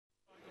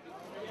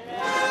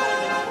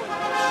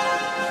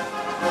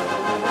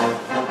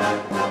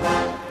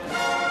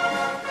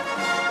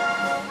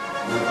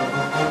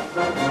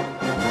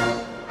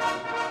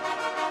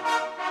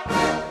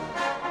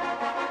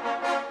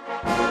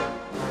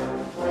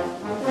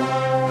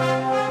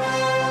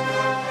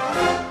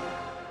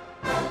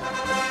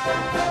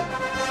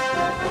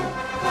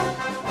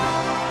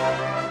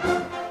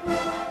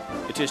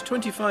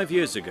25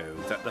 years ago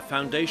that the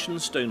foundation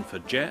stone for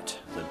JET,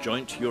 the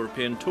Joint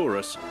European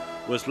Torus,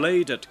 was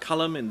laid at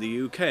Culham in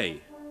the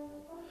UK.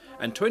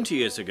 And 20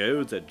 years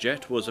ago that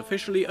JET was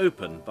officially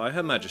opened by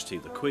Her Majesty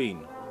the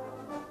Queen.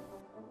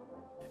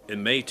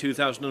 In May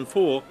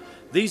 2004,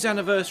 these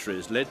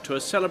anniversaries led to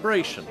a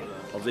celebration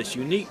of this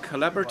unique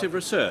collaborative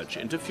research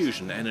into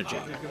fusion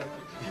energy.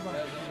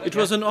 It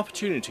was an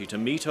opportunity to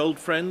meet old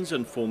friends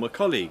and former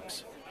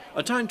colleagues,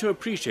 a time to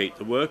appreciate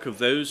the work of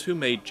those who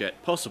made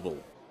JET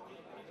possible.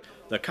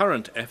 The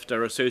current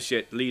EFTA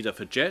Associate Leader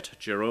for JET,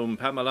 Jérôme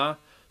Pamela,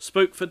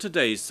 spoke for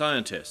today's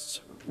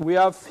scientists. We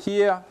have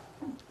here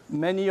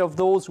many of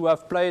those who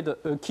have played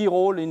a key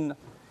role in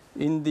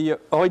the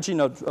origin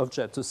of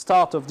JET, the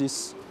start of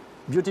this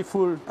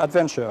beautiful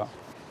adventure.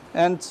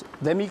 And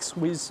they mix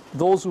with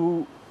those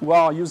who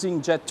are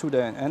using JET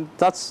today, and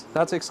that's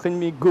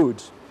extremely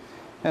good.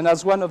 And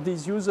as one of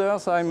these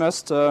users, I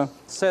must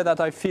say that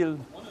I feel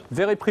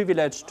very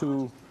privileged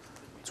to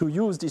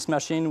use this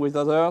machine with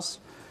others.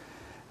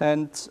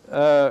 And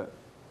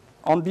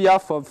on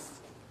behalf of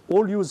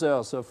all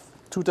users of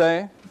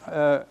today,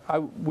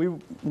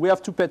 we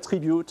have to pay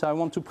tribute. I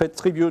want to pay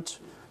tribute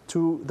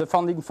to the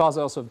founding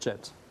fathers of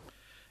JET.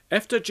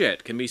 EFTA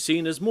JET can be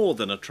seen as more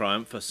than a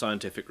triumph for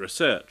scientific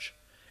research.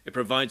 It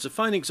provides a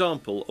fine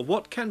example of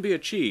what can be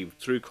achieved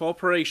through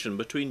cooperation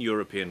between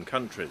European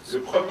countries.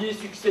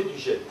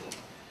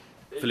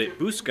 Philippe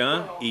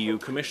Bousquin, EU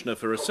Commissioner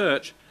for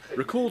Research,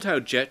 recalled how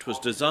JET was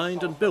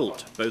designed and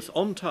built both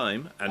on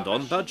time and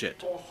on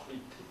budget.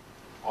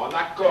 En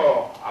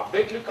accord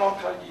avec le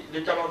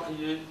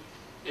calendrier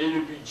et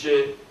le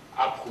budget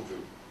approuvé.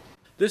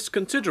 This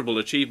considerable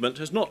achievement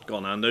has not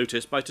gone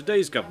unnoticed by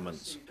today's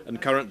governments,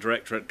 and current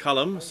Director at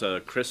Culham, Sir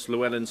Chris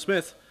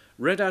Llewellyn-Smith,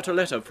 read out a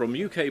letter from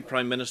UK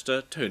Prime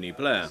Minister Tony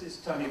Blair. This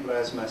is Tony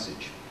Blair's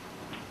message.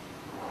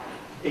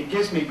 It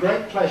gives me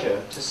great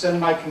pleasure to send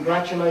my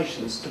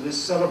congratulations to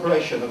this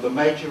celebration of the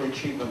major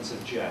achievements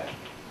of JET.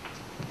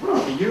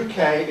 The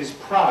UK is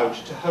proud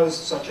to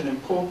host such an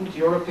important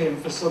European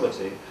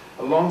facility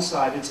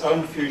alongside its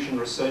own fusion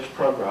research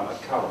programme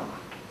at Culham.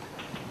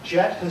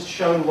 JET has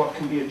shown what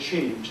can be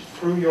achieved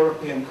through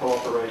European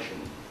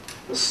cooperation.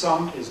 The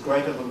sum is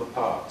greater than the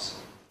parts.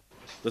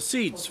 The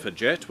seeds for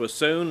JET were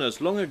sown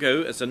as long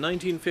ago as the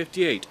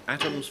 1958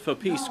 Atoms for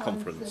Peace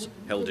conference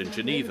held in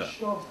Geneva.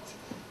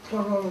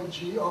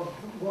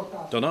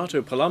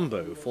 Donato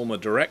Palumbo, former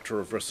Director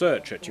of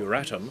Research at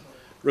Euratom,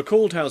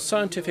 recalled how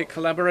scientific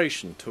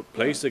collaboration took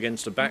place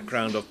against a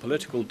background of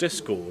political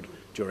discord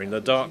during the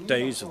dark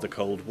days of the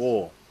Cold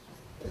War.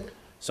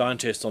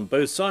 Scientists on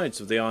both sides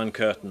of the Iron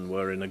Curtain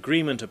were in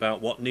agreement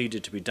about what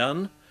needed to be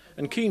done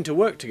and keen to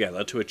work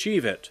together to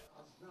achieve it.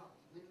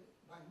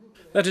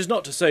 That is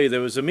not to say there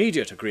was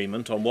immediate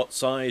agreement on what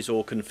size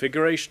or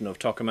configuration of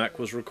tokamak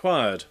was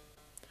required.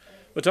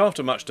 But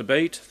after much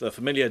debate, the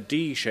familiar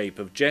D shape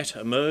of JET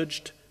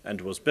emerged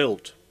and was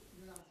built.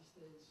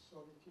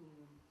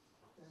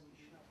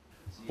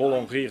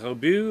 Paul-Henri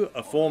Rebut,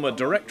 a former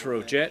director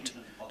of JET,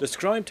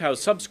 described how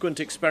subsequent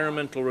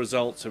experimental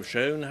results have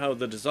shown how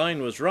the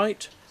design was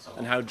right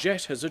and how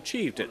JET has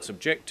achieved its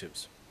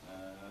objectives.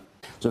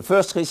 The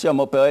first tritium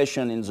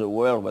operation in the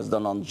world was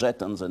done on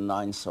JET on the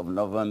 9th of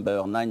November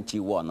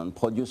 1991 and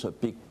produced a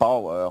peak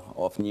power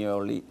of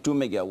nearly 2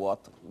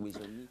 megawatts.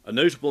 A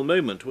notable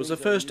moment was the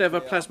first ever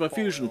plasma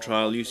fusion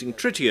trial using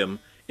tritium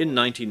in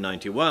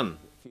 1991.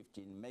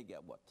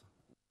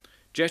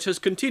 JET has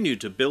continued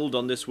to build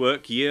on this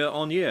work year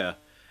on year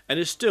and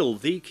is still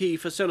the key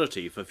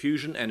facility for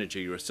fusion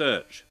energy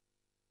research.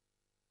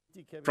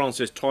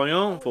 Francis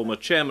Troyan, former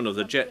chairman of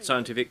the JET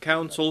Scientific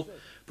Council,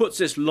 puts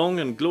this long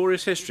and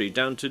glorious history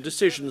down to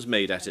decisions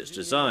made at its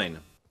design.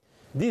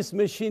 This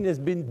machine has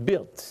been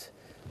built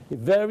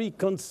very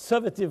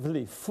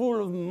conservatively,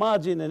 full of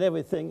margin and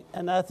everything,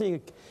 and I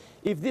think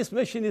if this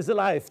machine is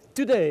alive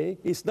today,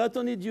 it's not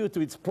only due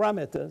to its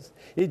parameters,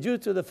 it's due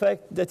to the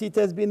fact that it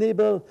has been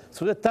able,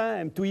 through the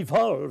time, to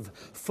evolve,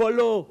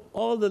 follow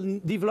all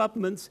the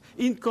developments,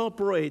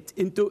 incorporate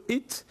into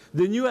it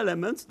the new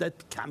elements that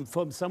come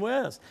from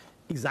somewhere else.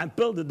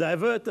 Example, the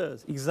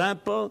diverters.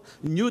 Example,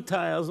 new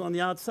tires on the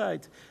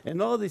outside.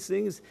 And all these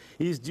things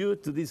is due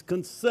to this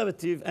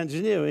conservative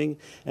engineering,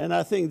 and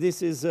I think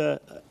this is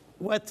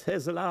what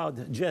has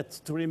allowed JET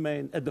to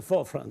remain at the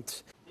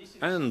forefront.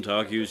 And,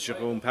 argues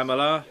Jérôme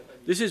Pamela,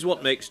 this is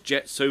what makes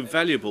JET so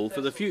valuable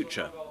for the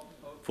future.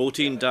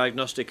 14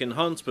 diagnostic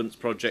enhancements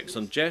projects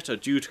on JET are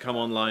due to come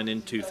online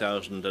in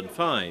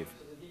 2005.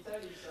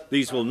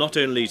 These will not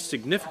only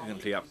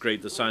significantly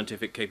upgrade the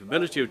scientific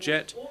capability of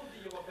JET,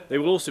 they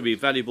will also be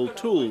valuable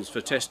tools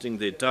for testing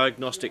the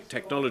diagnostic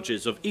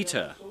technologies of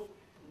ITER.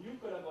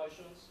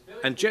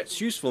 And JET's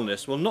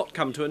usefulness will not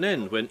come to an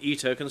end when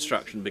ITER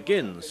construction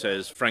begins,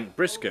 says Frank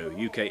Briscoe,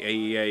 UK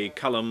AEA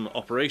Culham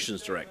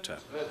Operations Director.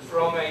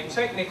 From a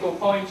technical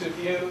point of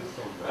view,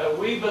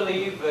 we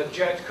believe that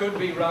JET could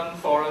be run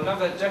for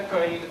another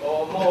decade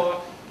or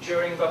more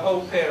during the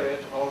whole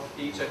period of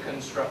ITER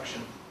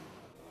construction.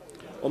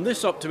 On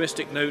this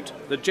optimistic note,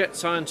 the JET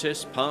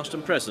scientists, past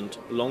and present,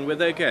 along with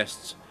their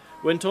guests,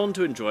 went on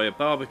to enjoy a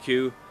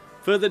barbecue,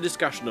 further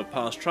discussion of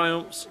past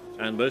triumphs,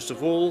 and most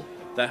of all,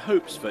 their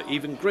hopes for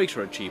even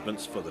greater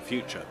achievements for the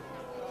future.